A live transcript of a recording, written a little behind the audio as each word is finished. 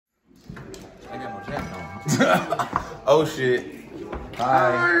Oh shit.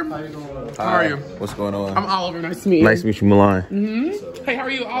 Hi. How you doing? How are you? What's going on? I'm Oliver. Nice to meet you. Nice to meet you, Milan. Hey, how are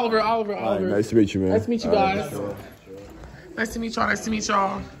you? Oliver. Hi, nice to meet you, man. Nice to meet you guys. Nice to meet y'all. Nice to meet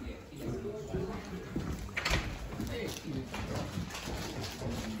y'all.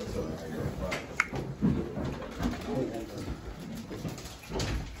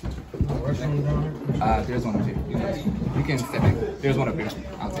 There's one up here. You can step back. There's one up here.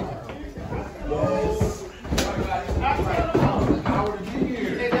 I'll take it.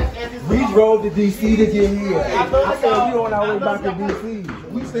 We drove to DC to get here. I said we on our way back to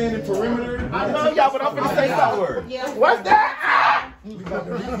DC. We stand in perimeter. I love y'all, but I'm finna say something. What's that?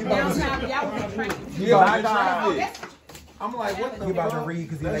 I'm like, what the You about to read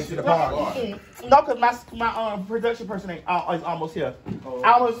because he late to the party. No, because my production person is almost here.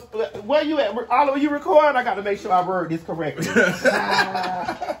 Where you at? Oliver, you recording? I got to make sure I word this correctly.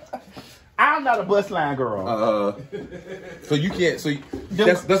 I'm not a bus line girl. So you can't. So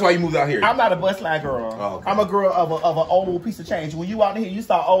that's why you moved out here. I'm not a bus line girl. Oh, okay. I'm a girl of an old piece of change. When you out here, you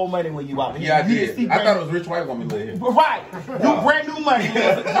saw old money when you out here. Yeah, I You did. didn't see I thought it was rich white woman live here. Right. You brand new money.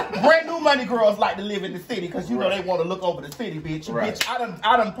 Brand new money girls like to live in the city because you know they want to look over the city, bitch. Right. Bitch, I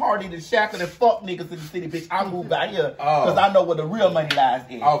done partied and shackled and fuck niggas in the city, bitch. I moved out here because I know where the real money lies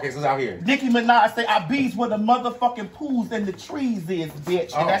in. Oh, okay, so it's out here. Nicki Minaj say, I beats where the motherfucking pools and the trees is,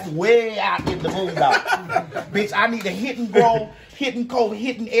 bitch. And that's way out in the boondocks. Bitch, I need a hidden grow, hidden cold,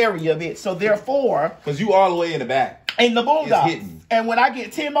 hidden area, bitch. So therefore, Because you all the way in the back. in the boondocks. It's hidden. And when I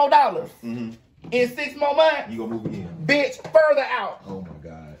get $10 more, in 6 more months, You gonna move again. bitch, further out. Oh my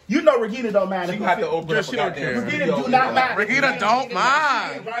God. You know Regina don't mind. She gonna have to open up a goddamn. Regina do not mind. Regina don't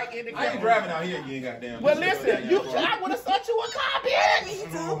mind. Right in the I ain't camera. driving out here again, goddamn. Well, listen, I would have sent you a copy.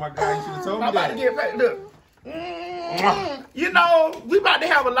 Oh my God, you should have told me I'm about to that. get ready. Look. You know, we about to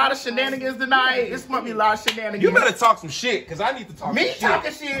have a lot of shenanigans tonight. It's gonna be a lot of shenanigans. You better talk some shit, because I need to talk Me some shit.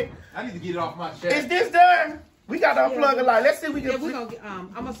 talking shit. I need to get it off my chest. Is this done? We got to unplug a light. Let's see if we can. We're gonna get,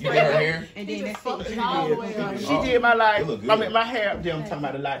 I'm gonna You spray got her it, hair? and then that's it. She did my life. It look good. I mean, my hair. Damn, I'm talking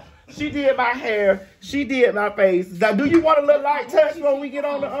about the light. She did my hair. She did my face. Now, do you want a little light touch when we get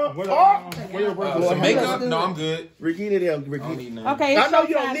on the Some makeup? No, I'm good. Regina, them. I don't Regina. need none. Okay, I it's know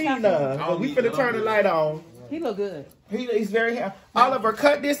you don't showtime need stuff. none, but we finna turn the light on. He look good. He's very happy. Oliver,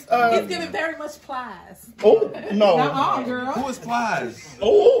 cut this. He's giving very much plies. Oh no! Nuh-uh, girl. Who is Plies?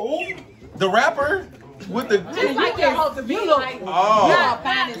 Oh, The rapper? With the... Just like you're supposed to be like, Oh. not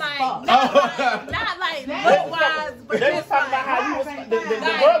like look-wise, but they was just talking about like, how you was. The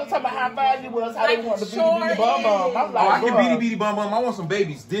girl was talking about how fine you was. How they Like wanted to short beat the bum bum. I'm Oh, I like, can bruh. beady bum bum. I want some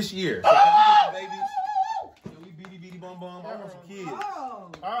babies this year. Oh! Can we get some babies? Can we beady bum bum? I want some kids.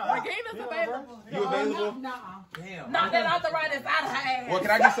 All right. Regina's available. You available? Damn. Knock that arthritis out of her ass. Well, can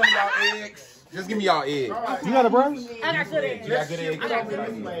I get some of y'all eggs? Just give me y'all eggs. You got a brush? I got good eggs. You got good eggs? I got good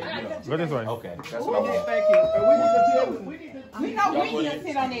eggs. Go this way. Okay, that's what I want. Thank you. And we need to We know we can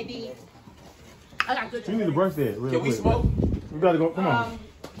sit on that dick. I got good You need to brush that real Can we quick. smoke? We gotta go. Come on.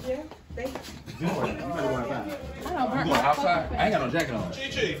 Yeah, they. This way. You gotta go outside. You going outside? I ain't got no jacket on.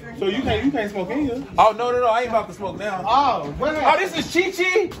 So you can't smoke in here. Oh, no. I ain't about to smoke now. Oh, what Oh, this is Chi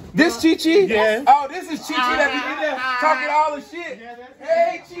Chi? This Chi Chi? Yeah. Oh, this is Chi Chi that be in there talking all the shit.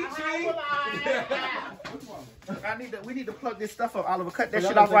 Hey, Chi we need to plug this stuff up, Oliver. Cut that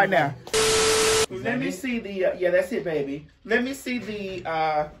shit off right now. Let me see the, yeah, that's it, baby. Let me see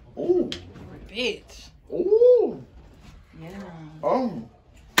the, ooh. Bitch. Ooh. Yeah. Oh.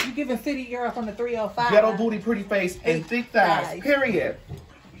 You giving city girl from the 305. Ghetto booty, pretty face, and thick thighs, period.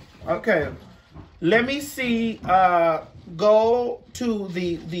 Okay. Let me see, go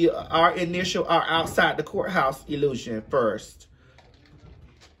to our outside the courthouse illusion first.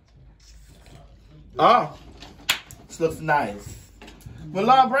 Oh. This looks nice.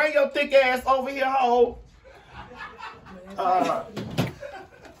 Milan, bring your thick ass over here, ho.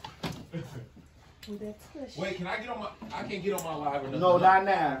 Wait, can I get on my... I can't get on my live or nothing. No, not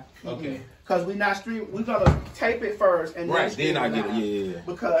now. Okay. Because we're not stream. We're gonna tape it first and Right, stream then I get it. live. Yeah.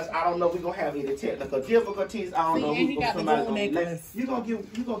 Because I don't know if we're gonna have any technical difficulties. I don't know and he got the somebody's gold gonna necklace. You gonna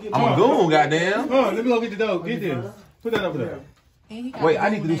give. I'm a goon, goddamn. Come on, let me go get the dough. Get this. Put that over there. Wait, I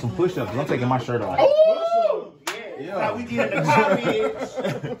need to do some push-ups. I'm taking my shirt off. Oh, Yeah. Now we get in the car,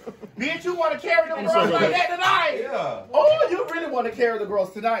 bitch. Bitch, you want to carry the girls like that tonight? Yeah. Oh, you really want to carry the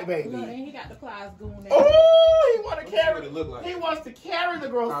girls tonight, baby? Look, and he got the plies going there. Oh, he want to carry. What it look like? He wants to carry the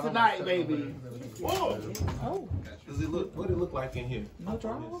girls tonight, baby. Oh. Does it look... What it look like in here? No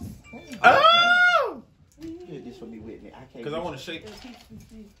draws. Oh. Here, this will be with me. I can't. Because I want to shake...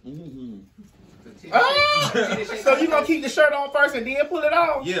 Oh. So you gonna keep the shirt on first and then pull it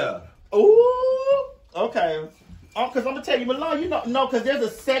off? Yeah. Ooh. Okay. Because I'm gonna tell you, Milan, you know, no, because there's a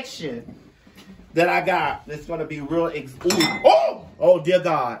section that I got that's gonna be real. Oh, dear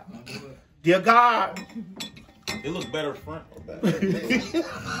God, dear God. It looks better front or back.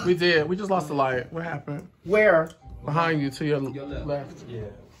 We did. We just lost the light. What happened? Where? Behind you to your left. left. Yeah.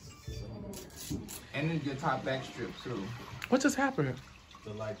 And then your top back strip too. What just happened?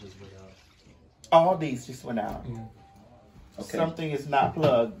 The light just went out. All these just went out. Yeah. Okay. Something is not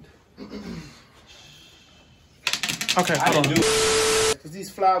plugged. Okay, hold on. Because these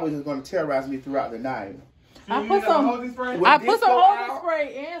flowers are going to terrorize me throughout the night. I put some holding spray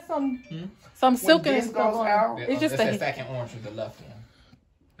and some silken and stuff on. It's just that second orange with the left one.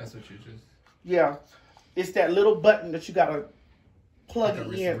 That's what you just. Yeah, it's that little button that you got to plug Like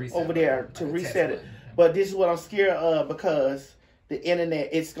it in reset over there button, to like a reset test it. button. But this is what I'm scared of because the internet,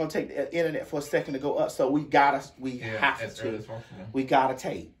 it's going to take the internet for a second to go up. So we have to. We got to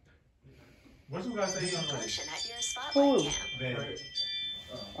tape. What you guys say? Who?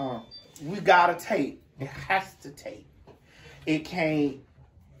 We got to tape. It has to tape. It can't.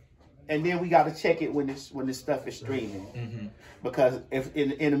 And then we got to check it when this stuff is streaming. Because if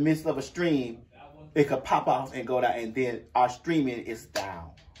in the midst of a stream, it could pop off and go down, and then our streaming is down.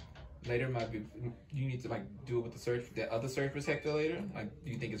 Later might be. You need to like do it with the other surge protector later. Like,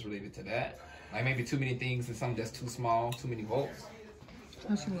 do you think it's related to that? Like maybe too many things and something that's too small, too many volts.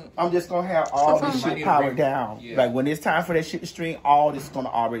 I'm just gonna have all this shit powered down. Yeah. Like when it's time for that shit to stream, all this is gonna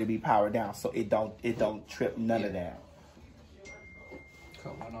already be powered down, so it don't trip none of that.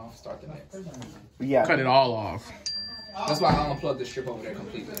 Cut one off, start the next. Yeah, Cut it all off. That's why I unplugged the strip over there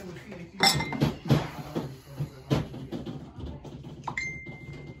completely.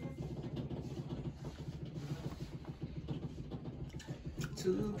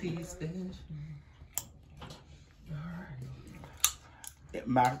 Two-piece special.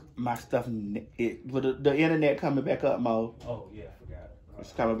 My stuff, with the internet coming back up, Mo. Oh yeah, I forgot.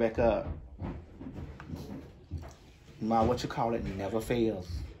 It's coming back up. My never fails.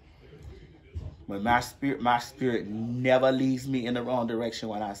 When my spirit never leads me in the wrong direction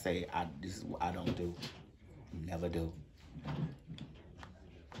when I say this is what I don't do. Never do.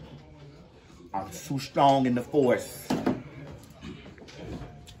 I'm too strong in the force.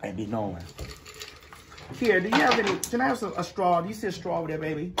 And be knowing. Here, do you have any? Can I have a straw? Do you see a straw over there,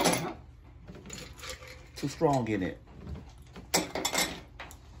 baby? Too strong in it.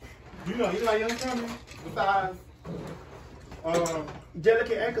 You know young coming. Besides,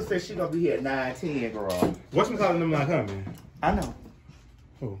 Delicate Ankle says she gonna be here at 9:10, girl. what's my calling them not coming? I know.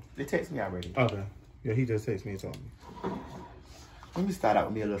 Who? They text me already. Okay. Yeah, he just texted me and told me. Let me start out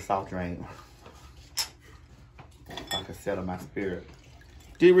with me a little soft drink. I can settle my spirit.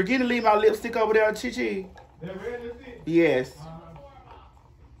 Did Regina leave my lipstick over there, Chi-Chi? That red lipstick? Yes.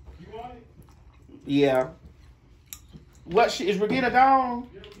 You want it? Yeah. What? Is Regina gone?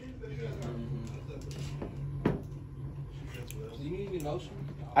 Do you need any lotion?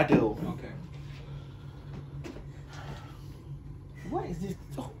 I do. Okay. What is this?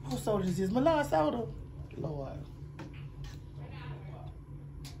 Who soda is this? Milan soda? Lord.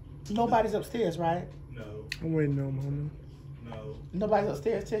 Nobody's upstairs, right? No. I'm waiting on Mama. No. Nobody's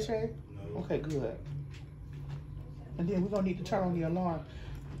upstairs, Tisha? No. Okay, good. And then we're going to need to turn on the alarm.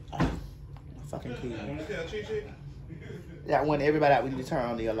 Fucking key. Want to tell Chi-Chi? Yeah, when everybody out, we need to turn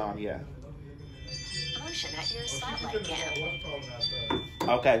on the alarm, yeah. Motion at your spotlight cam.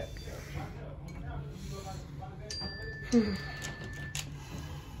 Okay.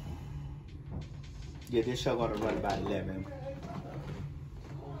 Yeah, this show gonna run about 11.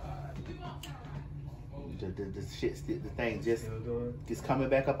 The shit, the thing just coming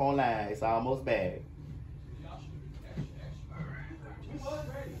back up online. It's almost bad.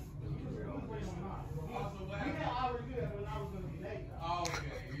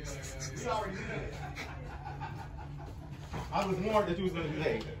 I was warned that you was gonna be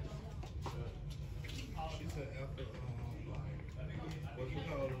late.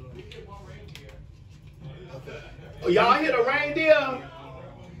 Oh, y'all hit a reindeer?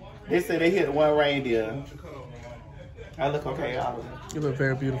 They said they hit one reindeer. I look okay, Oliver. You look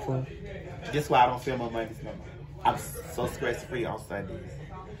very beautiful. That's why I don't film on Mondays no more. I'm so stress free on Sundays.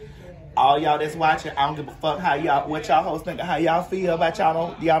 All y'all that's watching, I don't give a fuck how y'all, what y'all hosts think, how y'all feel about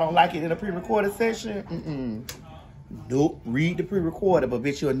y'all don't like it in a pre-recorded session. Nope. Read the pre-recorded, but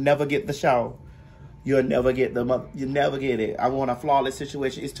bitch, you'll never get the show. You'll never get you'll never get it. I want a flawless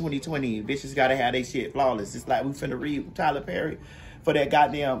situation. It's 2020. Bitches gotta have their shit flawless. It's like we finna read Tyler Perry for that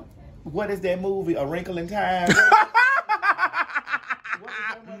goddamn, what is that movie? A Wrinkle in Time? What is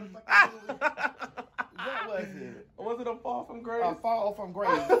that motherfucking movie? What was it? Was it A Fall from Grace? A Fall from Grace.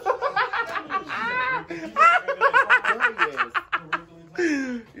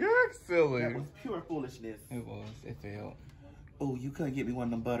 You're silly. That was pure foolishness. It was. It failed. Oh, you couldn't get me one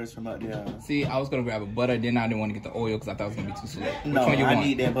of them butters from up there. See, I was gonna grab a butter, then I didn't want to get the oil because I thought it was gonna be too sweet. No, Which one you I want?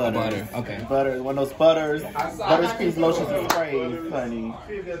 need that butter. The butter. Okay. Butter, one of those butters, creams, lotions, and sprays, honey.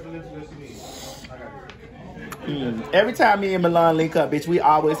 Every time me and Milan link up, bitch, we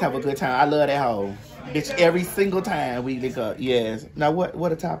always have a good time. I love that hoe. Bitch, every single time we link up. Yes. Now,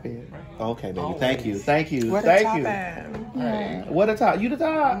 what a top is? Okay, baby. Thank you. Thank you. What Thank a top you. at? Right. What a top. You the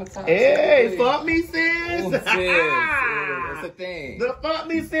top. Hey, fuck me, sis. Oh, sis. That's the thing. The fuck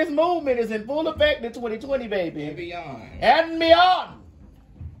me, sis movement is in full effect in 2020, baby. And beyond. And beyond.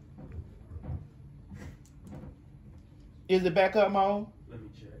 Is it back up, Mo? Let me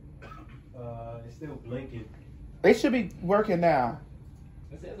check. It's still blinking. It should be working now.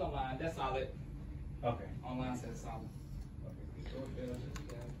 It says online. That's solid. Okay. Online says solid.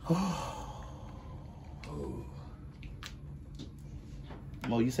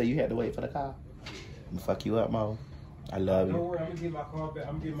 Mo, you say you had to wait for the car? I'm gonna fuck you up, Mo. I love Don't you. worry, I'm gonna get my car back.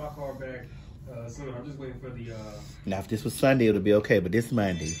 I'm getting my car back soon. I'm just waiting for the. Now, if this was Sunday, it'll be okay, but this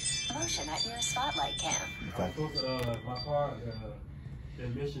Monday. Promotion at your spotlight cam. I'm supposed to, my car, the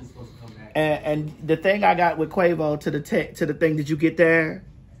admission's supposed to come back. And the thing I got with Quavo to the thing, did you get there?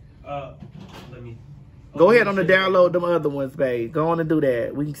 Let me. Go ahead on the download them other ones, babe. Go on and do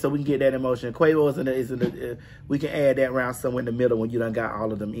that. So we can get that in motion. Quavo is in the we can add that round somewhere in the middle when you done got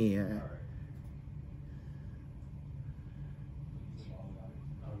all of them in. All right.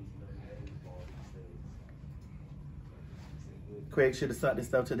 Craig should have sent this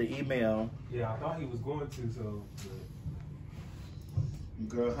stuff to the email. Yeah, I thought he was going to, so.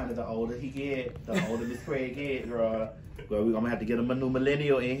 Girl, honey, the older he get, the older Miss Craig get, girl. Girl, we're gonna have to get him a new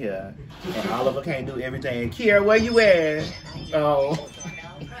millennial in here. And Oliver can't do everything. Kiera, where you at? Oh.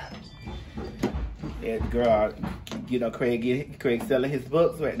 Yeah, girl, you know, Craig selling his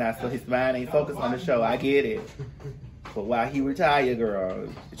books right now, so his mind ain't focused on the show. I get it. But while he retired, girl,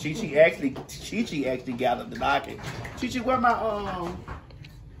 Chi actually gathered the docket. Chi, where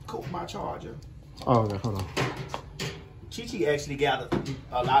my charger? Oh, okay, hold on. Chi actually gathered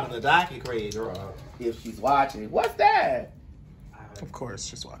a lot of the docket, Craig, girl. If she's watching, what's that? Of course,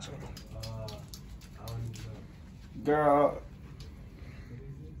 she's watching. Girl.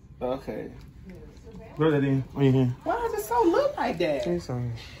 Okay. Throw that in. Oh, yeah. Why does it so look like that? I'm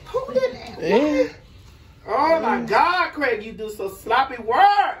sorry. Who did that? Oh my God, Craig, you do so sloppy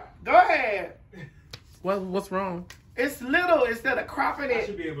work. Go ahead. What's wrong? It's little instead of cropping I it.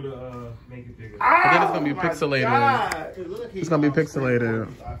 should be able to make it bigger. Oh, then it's gonna be my pixelated. God. It's gonna be pixelated.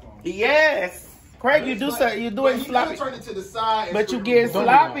 Yes. Craig, you're doing sloppy. Turn it to the side. But you get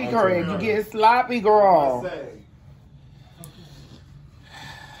sloppy, Craig. You get sloppy, girl.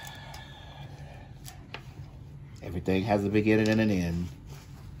 Everything has a beginning and an end.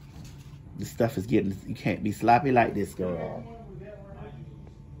 This stuff is getting, you can't be sloppy like this, girl.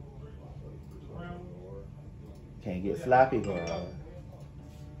 Can't get sloppy, girl.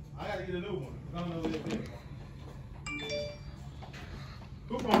 I gotta get a new one. I don't know what it is.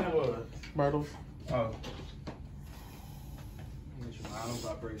 Who phone that was? Bartles. Oh.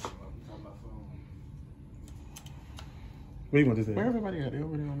 Vibration on my phone. Where you want this at? Where everybody at? They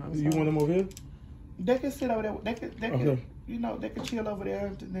over there on the other You side. want them over here? They can sit over there. They can, Okay. you know, they can chill over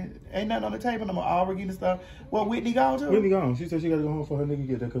there. Ain't nothing on the table. I'm all rigging and stuff. Well, Whitney gone too? Whitney gone. She said she gotta go home for her nigga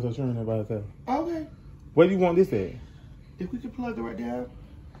get there because her children there by herself. Okay. Where do you want this at? If we could plug it right there.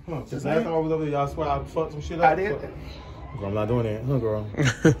 Huh? Since last time I was over there, y'all swear I fucked some shit up. I did. Girl, I'm not doing that. Huh, girl?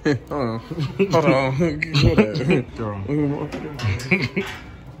 Hold on. Hold on. Go there. Girl.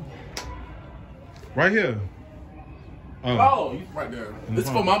 Right here. Oh, you right there. It's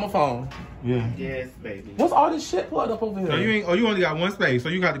for mama phone. Yeah. Yes, baby. What's all this shit plugged up over here? So you ain't. Oh, you only got one space. So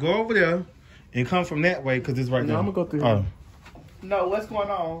you got to go over there and come from that way because it's right there. I'm gonna go through. Oh. No, what's going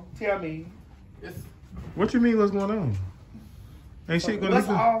on? Tell me. What you mean? What's going on? Ain't shit gonna What's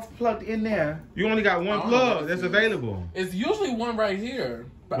happen. all plugged in there? You only got one plug that's available. It's usually one right here,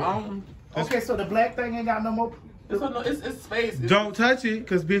 but I don't. Okay, so the black thing ain't got no more. It's space. Don't touch it,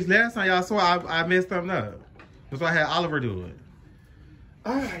 cause bitch, last time y'all saw I messed something up. That's why I had Oliver do it.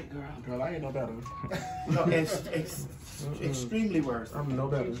 All right, girl. Girl, I ain't no better. No, it's extremely worse. I'm no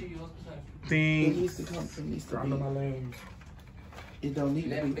better. It Thing. needs to come. It needs to I know my be. lane. It don't need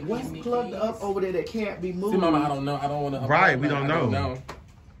to be. What's plugged up over there that can't be moved? See, mama, I don't know. I don't want to. Right, we don't know.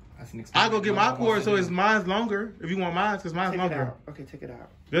 That's an I go get my experiment. cord so it's mine's longer. If you want mine, cause mine's Take it longer. out. Okay, take it out.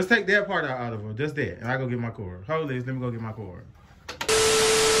 Just take that part out of her. Just that, and I go get my cord. Hold this. Let me go get my cord.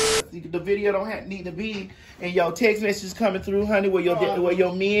 The video don't need to be, and your text messages coming through, honey, where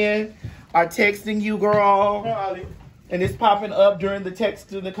your men are texting you, girl. And it's popping up during the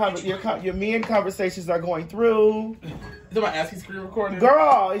text. Your men conversations are going through. Is it my ASCII screen recording?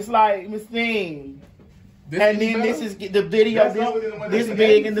 Girl, it's like, Miss Thing. And then this is the video, this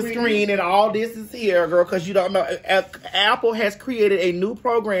big in the screen, and all this is here, girl, because you don't know. Apple has created a new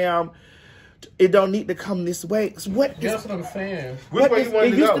program. It don't need to come this way. What That's what I'm saying. What is,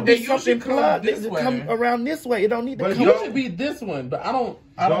 it used to be It something usually plugged. come this It way. come around this way. It don't need to But come. it should be this one, but I don't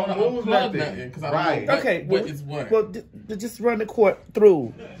want to move unplug nothing. nothing because I don't know Okay, what is what. Well, just run the cord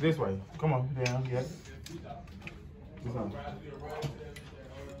through. This way. Come on, down. Yeah. This on.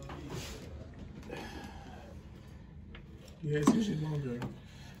 Yeah, it's usually longer.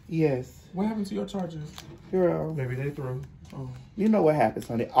 Yes, What happened to your chargers? girl. Maybe they through. Oh, You know what happens,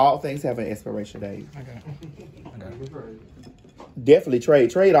 honey. All things have an expiration date. I got it. Definitely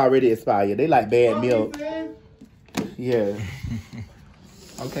trade already expired. They like bad milk. Yeah,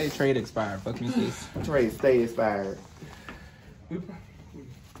 Okay, trade expired. Fuck me, please. trade stay expired.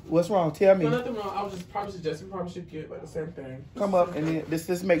 What's wrong? Tell me. No, nothing wrong. I was just probably suggesting we probably should get like the same thing. Come up and then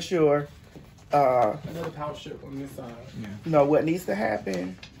just make sure. Another power strip on this side. You know what needs to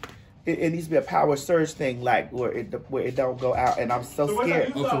happen? It needs to be a power surge thing, like where it don't go out. And I'm so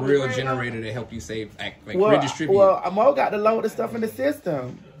scared. Oh, for real generator to help you save, like redistribute. Well, Mo got to load the stuff in the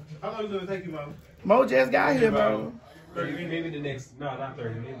system. How long is it going to take you, Mo? Mo just got here, Mo. 30, maybe the next, no, not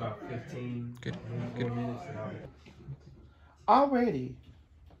 30, maybe about 15. Good. Minutes. Already.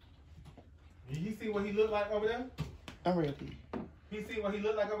 You see what he looked like over there? I'm ready. You see what he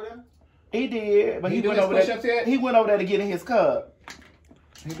looked like over there? He did, but he do went his over there. push-ups yet? He went over there to get in his cup.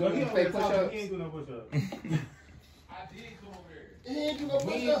 He He doing ain't fake doing push-ups. no push-ups. He ain't do no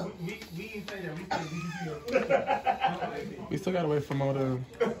push-up. We ain't saying that. We said We still gotta wait for Mo to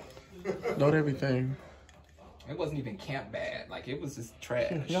load everything. It wasn't even camp bad. Like, it was just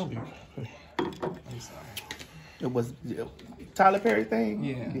trash. Y'all be. I'm sorry. It was Tyler Perry thing.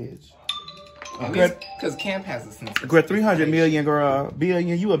 Yeah. Bitch. At least, because camp has a sense of Girl, 300 million, girl,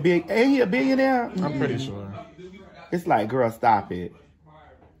 billion. You a big? Ain't he a billionaire? I'm pretty sure. It's like, girl, stop it.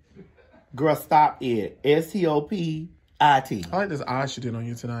 Girl, stop it. STOPIT. I like this eye she did on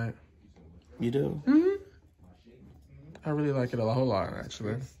you tonight. You do? I really like it a whole lot,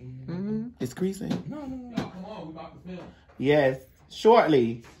 actually. It's creasing. No. Come on, we about to film. Yes,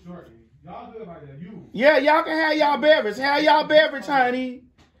 shortly. Y'all good about that. You. Yeah, y'all can have y'all beverage. Have y'all beverage, honey.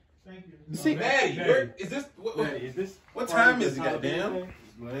 Thank you. See, Maddie, is this what time is it, goddamn?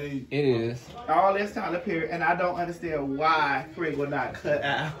 it is. all this Tyler Perry, and I don't understand why Craig will not cut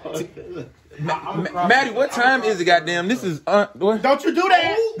out. Maddie, what time is it, goddamn? This is what? Don't you do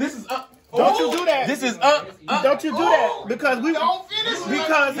that. This is Don't you do that. This is Don't you do that because we don't finish.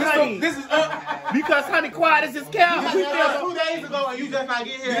 Because honey, This is because honey, quiet as it's kept. We film 2 days ago, and you just not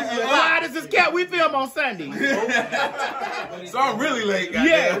get here. quiet as it's kept. We film on Sunday. So I'm really late,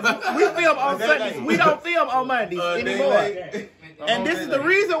 goddamn. Yes, we film on Sundays. We don't film on Mondays anymore. And this is the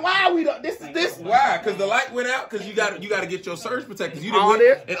reason why we don't. This. Why? Because the light went out. Because you got to get your surge protectors. You All didn't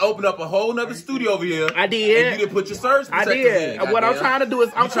went this? and open up a whole nother studio over here. I did. And you didn't put your surge I protectors did. in. What I'm goddamn. trying to do is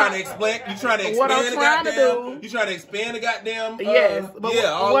You trying to expand? You trying to expand What I'm the trying to goddamn? do- You trying to expand the goddamn? Yes, but yeah.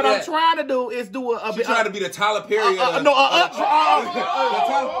 All what that. I'm trying to do is do a She bit. trying to be the Tyler Perry. the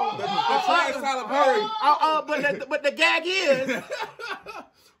trans Tyler Perry. but the gag is,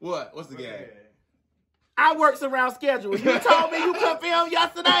 What? What's the gag? I works around schedules. You told me you could film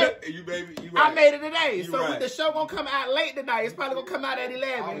yesterday. You baby. You I right. made it today. You So right. the show gonna come out late tonight. It's probably gonna come out at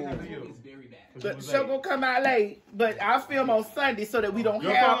 11. It's very bad. The show gonna come out late, but I film on Sunday so that we don't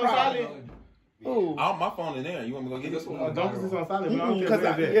Your have phone on problems. silent? Ooh. My phone in there. You want me to go get this one? Don't put this on silent. We don't care Because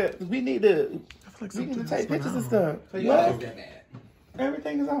about that. we need to Like we need to something's take going pictures and on. stuff. It's What? that bad.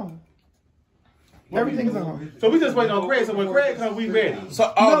 Everything is on. Everything is on. So we just waiting on Craig. So when Craig comes, we ready.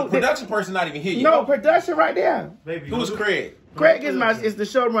 So, No, the production person not even here yet. No, production right there. Baby, Who's Craig? Craig is the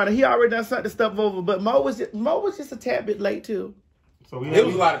showrunner. He already done something stuff over, but Mo was just a tad bit late too. So It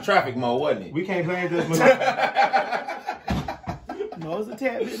was a lot of traffic, Mo, wasn't it? We can't blame this. Mo was a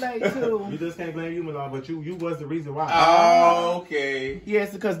tad bit late too. We just can't blame you, Milan, but you was the reason why. Oh, okay.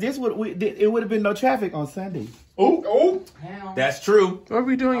 Yes, because it would have been no traffic on Sunday. Oh, That's true. What were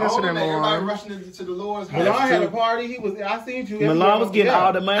we doing yesterday, Milan? rushing into the Lord's Milan had a party. I seen you. Milan was getting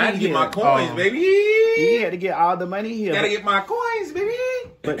all the money I had to get here. my coins, baby. He had to get all the money here. Gotta get my coins, baby.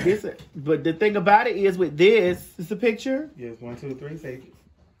 But the thing about it is with this, it's a picture. Yes, 1, 2, 3, say it.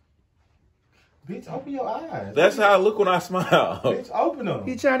 Bitch, open your eyes. That's how I look when I smile. Bitch, open them.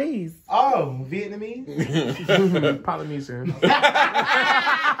 He Chinese. Oh, Vietnamese. Polynesian.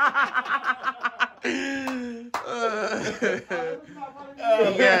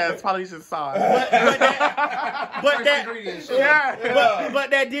 Yes, Polynesian sauce. But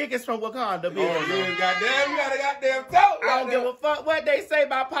that dick is from Wakanda, bitch. Goddamn, you got a goddamn toe. I don't give a fuck what they say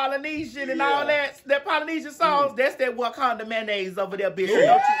about Polynesian and all that. That Polynesian sauce, that's that Wakanda mayonnaise over there, bitch. Don't you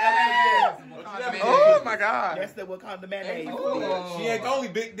ever Oh my God. That's the Wakanda mayonnaise. She ain't the only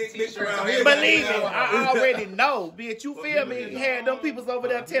big dick bitch around here. Believe me, I already know, bitch. You feel me? Had them peoples over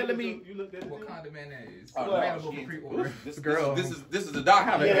there telling me. What mayonnaise? Girl, this is the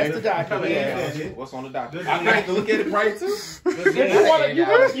document. Yeah, that's the document. Yeah. What's on the document? I need to look at it prior to.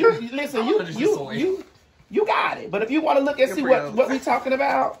 Listen, you got it. But if you want to look and see what we talking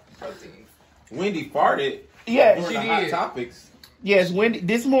about, Wendy farted. Yeah, during the hot topics. Yes,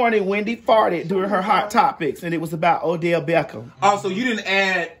 this morning Wendy farted during her hot topics, and it was about Odell Beckham. Oh, so you didn't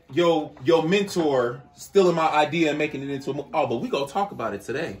add your mentor stealing my idea and making it into a movie. Oh, but we gonna talk about it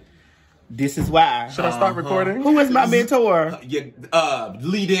today. This is why. Should I start recording? Who is my mentor?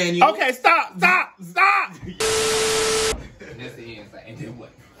 Lee Daniel. Okay, stop. That's the end. And then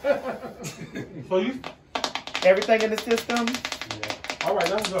what? So you... Everything in the system? Yeah. All right,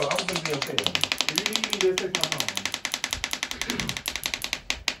 let's go. I'm going to be okay. If you need me to take my phone.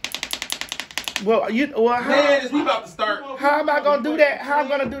 Well, man, is we about to start? How am I gonna do that? How I'm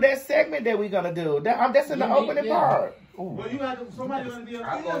gonna do that segment that we gonna do? That's in the opening part. Well, you got somebody gonna be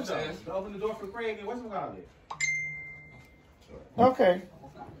on to open the door for Craig and what's call it? Okay.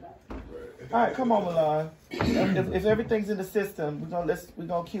 All right, come on, Milan. If everything's in the system, we're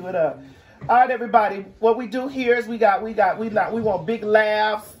gonna cue it up. All right, everybody. What we do here is we want big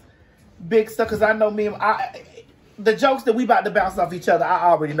laughs, big stuff. Cause I know the jokes that we about to bounce off each other, I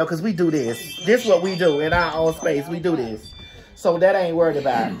already know, because we do this. This is what we do in our own space. We do this. So that ain't worried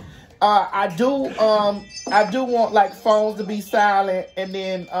about. I do want like phones to be silent, and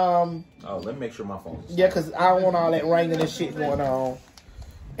then oh, let me make sure my phone's yeah, because I don't want all that ringing and shit going on.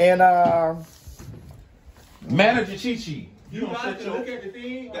 And Manager Chi-Chi. You guys can look at the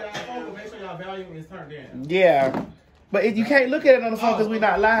thing on our phone, but make sure y'all volume is turned down. Yeah. But you can't look at it on the phone because we're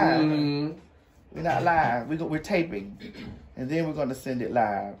not live. We're not live. We're taping, and then we're gonna send it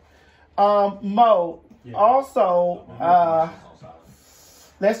live. Mo, also,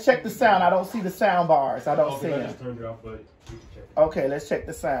 let's check the sound. I don't see the sound bars. I don't see them. Okay, let's check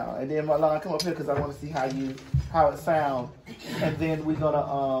the sound, and then Milan, come up here because I want to see how it sounds, and then we're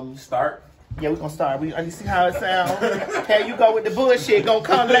gonna start. Yeah, we're gonna start. I can see how it sounds. Okay, you go with the bullshit. Gonna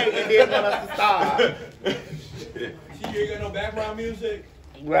come late, and then want us to start. You ain't got no background music.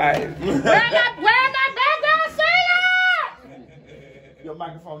 Right. Where my background singer? Your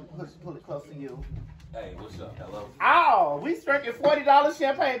microphone, pull it close to you. Hey, what's up? Hello. Oh, we drinking $40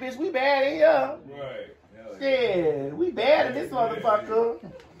 champagne, bitch. We bad in here. Right. Yeah, we bad in this motherfucker.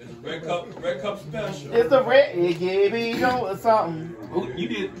 It's a red cup special. It's a red, it gave me or something. Ooh, you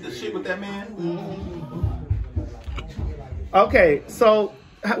did the shit with that man? Mm-hmm. Okay, so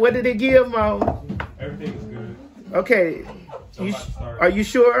what did it give, Mo? Everything is good. Okay. Are you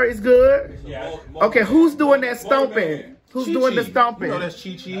sure it's good? Yeah. Okay, who's doing that stomping? Who's doing the stomping? You know that's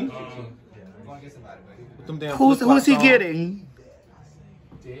Chi-Chi. Who's he getting?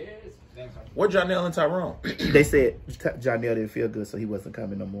 Where Janelle and Tyrone? They said Janelle didn't feel good, so he wasn't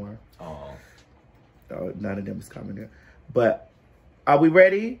coming no more. Oh. None of them is coming there. But are we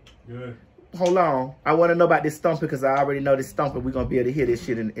ready? Good. Hold on. I want to know about this stomping because I already know this stomping. We're going to be able to hear this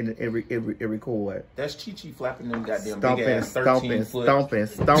shit and record. That's Chi-Chi flapping them goddamn Stomping, big ass 13 foot.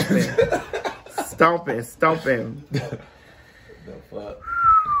 Stomping. The fuck?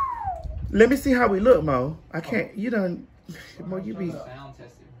 Let me see how we look, Mo. I can't. You done. Mo, you be.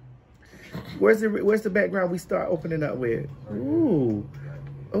 Where's the background we start opening up with? Ooh.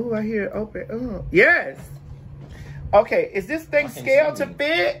 Oh, I hear open. Oh, yes. Okay, is this thing scaled to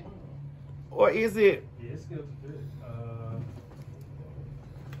fit? Or is it? Yeah, it's scaled to fit.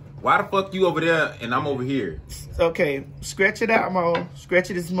 Why the fuck you over there and I'm over here? Okay, stretch it out, Mo.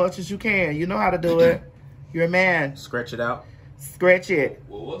 Stretch it as much as you can. You know how to do it. You're a man. Stretch it out. Stretch it.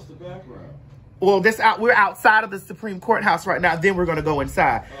 Well, what's the background? Well, we're outside of the Supreme Courthouse right now. Then we're gonna go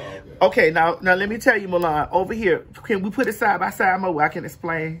inside. Oh, okay. Now let me tell you, Milan. Over here, can we put it side by side, Mo? I can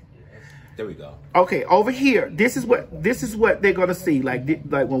explain. There we go. Okay, over here, this is what they're gonna see. Like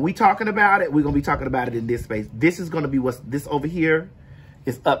when we talking about it, we're gonna be talking about it in this space. This is gonna be this over here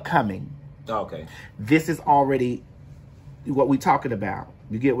is upcoming. Okay. This is already what we talking about.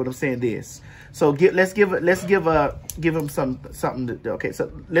 You get what I'm saying? This. So let's give him something. Okay, so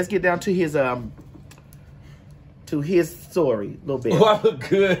let's get down to his story a little bit. Oh, I look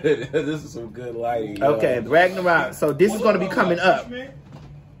good. This is some good lighting. Okay, Ragnarok. So this is going to be coming up.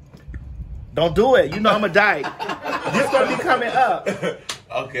 Don't do it. You know I'm a dyke. This gonna be coming up.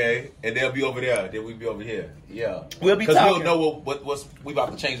 Okay, and they'll be over there. Then we'll be over here. Yeah, we'll be because talking. we'll know what we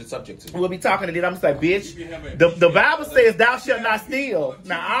about to change the subject to. We'll be talking, and then I'm just like, bitch. The Bible says, "Thou shalt not steal."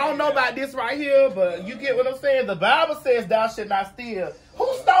 Now I don't know about this right here, but you get what I'm saying. The Bible says, "Thou shalt not steal."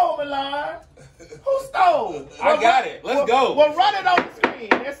 Who stole, Milan? Who stole? I got it. Let's go. Well, run it on the screen.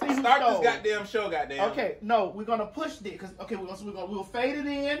 Let's see who Start stole. this goddamn show, goddamn. Okay, no, we're gonna push this because we'll fade it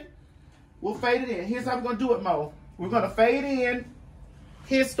in. We'll fade it in. Here's how we're gonna do it, Mo. We're gonna fade in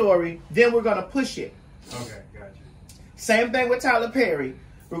his story, then we're gonna push it. Okay, got you. Same thing with Tyler Perry.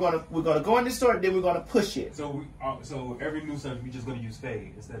 We're gonna go in the story, then we're gonna push it. So so every new subject we're just gonna use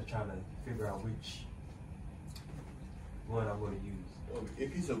fade instead of trying to figure out which one I'm gonna use.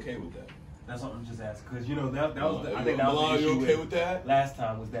 If he's okay with that. That's what I'm just asking, because you know that was I think that was Milan, the you issue okay with that? Last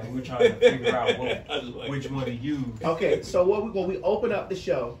time was that we were trying to figure out which one to use. Okay, so when we open up the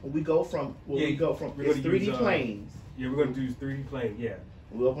show, we go from it's 3D planes. Yeah, we're gonna do 3D plane. Yeah.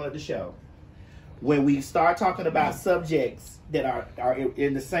 We open up the show. When we start talking about subjects that are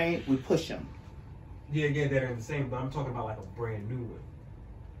in the same, we push them. Yeah, that are in the same, but I'm talking about like a brand new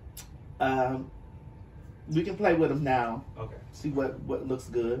one. We can play with them now. Okay. See what looks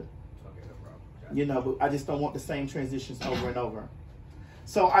good. Okay, no problem. You know, but I just don't want the same transitions over and over.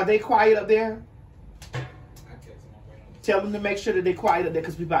 So are they quiet up there? Tell them to make sure that they're quiet up there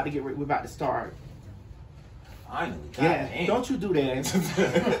because we're about to start. Finally. Yeah, don't you do that.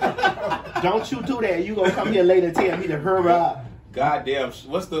 Don't you do that. You gonna come here later and tell me to hurry up. Goddamn.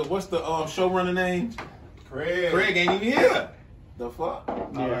 What's the showrunner name? Craig. Craig ain't even here. The fuck?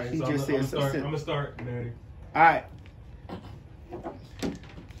 Yeah, All right, he so just I'm said gonna start, Maddie. All right.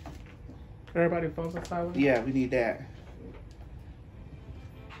 Everybody phones are silent? Yeah, we need that.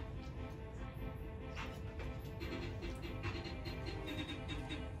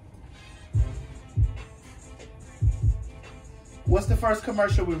 What's the first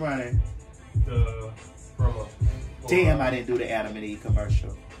commercial we're running? The promo. Damn, I didn't do the Adam and Eve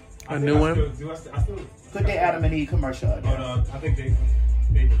commercial. A new one? Put the Adam and Eve commercial up there. I think they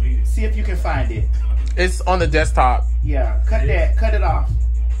deleted. See if you can find it. It's on the desktop. Yeah, cut it off.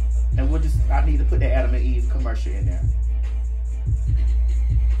 And I need to put that Adam and Eve commercial in there.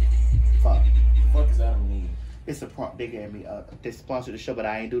 Fuck. Fuck is Adam and Eve? It's a prompt. They gave me, they sponsored the show, but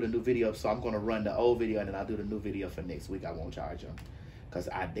I ain't do the new video, so I'm going to run the old video and then I'll do the new video for next week. I won't charge them because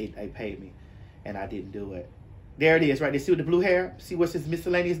they paid me and I didn't do it. There it is, right? They see with the blue hair? See what's his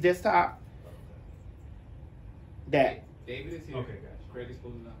miscellaneous desktop? That. David is here. Okay, guys. Craig is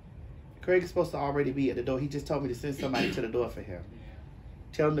supposed to know. Craig is supposed to already be at the door. He just told me to send somebody to the door for him.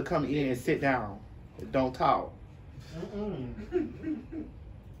 Tell him to come in and sit down. Don't talk.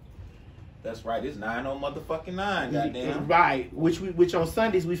 That's right. It's 9:09, goddamn. Right. Which on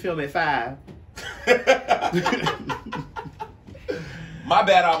Sundays we film at 5. My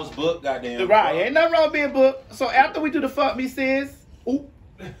bad, I was booked, goddamn. Right. Ain't nothing wrong with being booked. So after we do the fuck me sis. Ooh.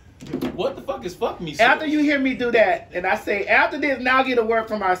 What the fuck is fuck me sis? After you hear me do that, and I say after this, now get a word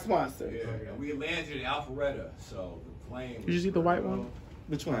from our sponsor. Yeah, we landed in Alpharetta, so the plane. Did you see the white one?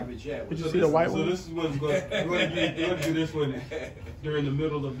 Which one? Did you see the white one? So this is what's going. We're going to do this one during the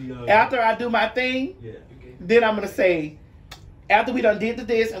middle of the. After I do my thing, then I'm gonna say. After we done did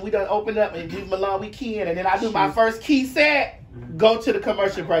this and we done opened up and give Milan we key in, and then I do my first key set, go to the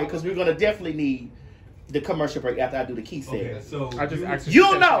commercial break because we're gonna definitely need the commercial break after I do the key set. Okay, so I just actually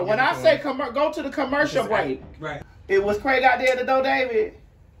you know when I say go to the commercial break. Right. It was Craig out there at the door, David.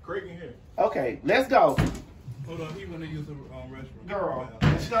 Craig in here. Okay, let's go. Hold on, he wanna use the restroom. Girl,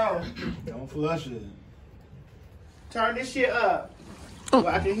 let's go. Don't flush it. Turn this shit up. So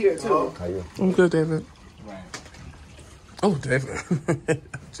I can hear it too. I'm good, David. Right. Oh, David.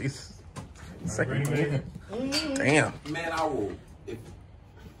 Jesus. Second. Damn. Man, I will. You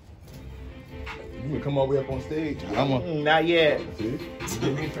would come all the way up on stage. Not yet. See?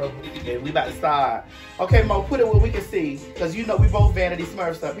 Yeah, we about to start. Okay, Mo, put it where we can see. Because you know we both Vanity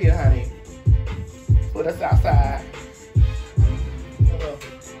Smurfs up here, honey. Put us outside.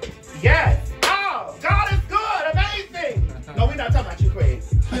 Yes! Oh, God is good! Amazing! No, we're not talking about you, Craig.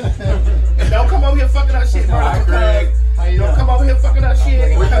 Don't come over here fucking up shit, bro. Hi, Craig. Don't come over here fucking up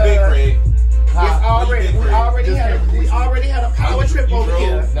shit. Where you been, Craig? We already had a power trip over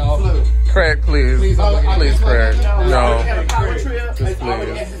here. No. Craig, please. Please, Craig. We No. already had a power trip. Just It's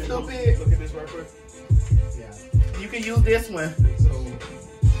already please. acting stupid. Look at this right quick. Yeah. You can use this one.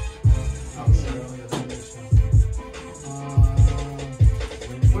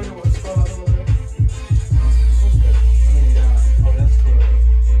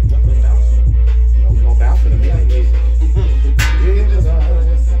 We gonna bounce in a minute.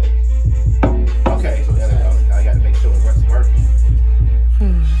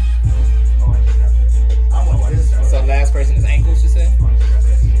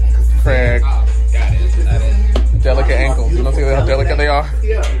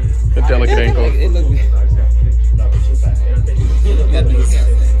 delicate ankle. It look.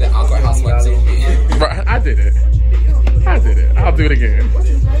 The awkward housewife too. Right, I did it. I'll do it again.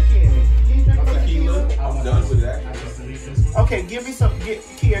 I'm done with that. Okay, give me some.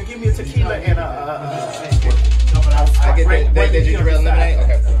 Kia, give me a tequila and a. I get that ginger ale lemonade.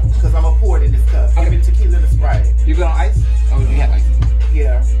 Okay. Because I'm gonna pour it in this cup. Give me tequila and a Sprite. You good on ice? Oh, you have ice.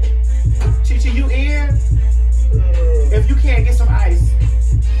 Yeah. Chichi, you in? If you can, get some ice.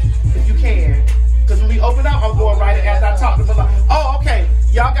 If you can. Because when we open up, I'm going right after I talk to Milan. Oh, okay.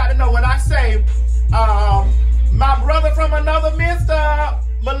 Y'all got to know when I say, my brother from another mister,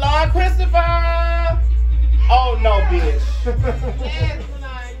 Milan Christopher. Oh, no, bitch. Yes,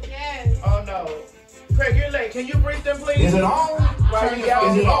 Milan, yes. Oh, no. Craig, you're late. Can you bring them, please? Is it on? Right, Is it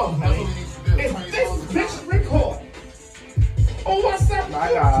on? That's what we need to do. Is this bitch record? Oh, what's up?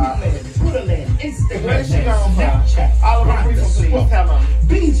 My God. Twitter land, Instagram, where's she going from? All of my people, please tell them.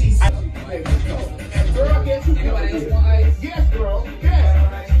 BGC. Girl, guess who? Yes, girl.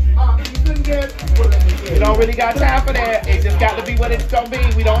 Yes. You couldn't get. We don't really got time for that. It just got to be what it's gonna be.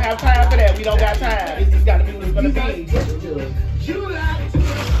 We don't have time for that. We don't got time. It's just got to be what it's gonna be. You like to.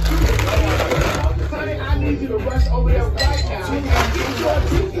 Honey, I need you to rush over there right now.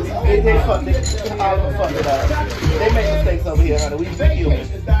 They fucked it. All of them fucked it up. They make mistakes over here, honey. We human.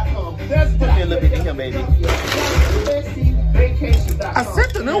 Let's put me a little bit in here, baby. I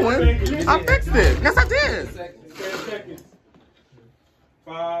sent the new one. I fixed it. Yes, I did. 10 seconds.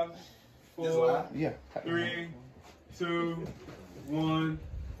 5, 4, Yeah. 3, 2, 1.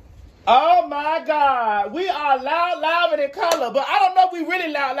 Oh my God, we are loud, louder than color, but I don't know if we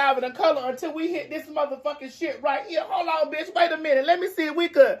really loud, louder than color until we hit this motherfucking shit right here. Hold on, bitch. Wait a minute. Let me see if we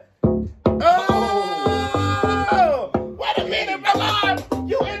could. Oh, wait a minute, Milan.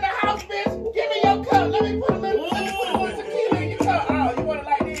 You in the house, bitch? Give me your cup. Let me put a little tequila in your cup. Oh, you want it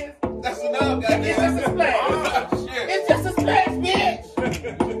like this? That's enough, goddamn. It's just a splash. It's just a splash, bitch.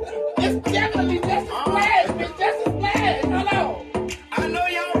 It's definitely just a splash, bitch. Just a splash. Hold on. I know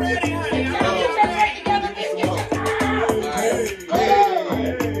y'all ready, honey. Hold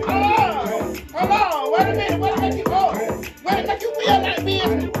on. Wait a minute. What make you go? What make you feel like,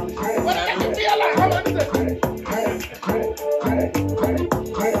 bitch? What make you feel like? Hold on.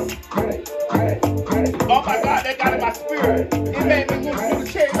 Oh my God, that got in my spirit. It made me want to do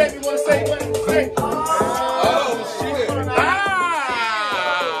the check. It made me want to say what to say. Oh, shit.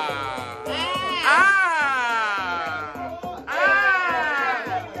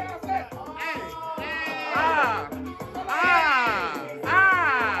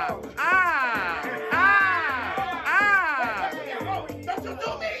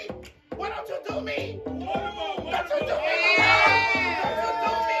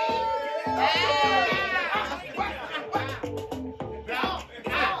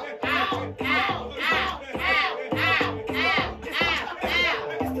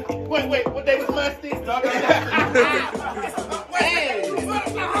 Wait, what they was musty? Hey!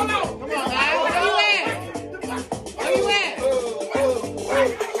 Hold on. Come on, guys. Where you at? Where you at?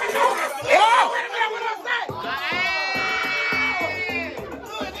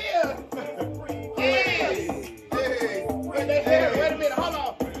 Wait a minute, hold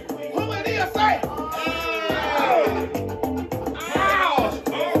on. Who it is, say?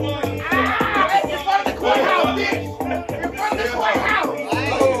 In front of the courthouse, bitch. In front of the courthouse.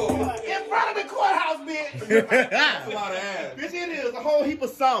 In front of the courthouse, bitch. That's a lot of ass. Bitch, it is a whole heap of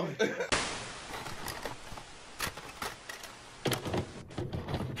something.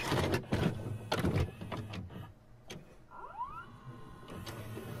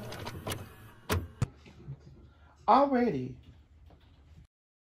 Already.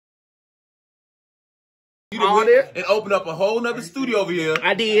 You done went and opened up a whole nother studio over here.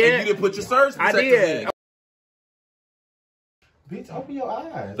 I did. And you didn't put your service I protectors did. in. Bitch, open your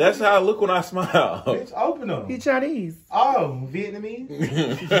eyes. That's how I look when I smile. Bitch, open them. He Chinese. Oh,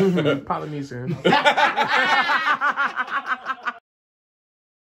 Vietnamese? Polynesian.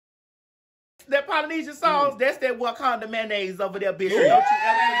 That Polynesian sauce, that's that Wakanda mayonnaise over there, bitch. Don't you ever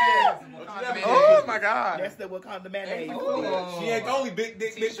forget. Oh my God. That's that Wakanda mayonnaise. She ain't the only big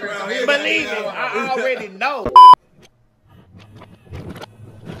dick bitch around here. Believe me, I already know.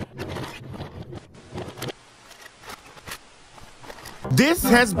 This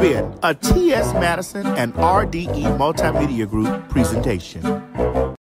has been a T.S. Madison and RDE Multimedia Group presentation.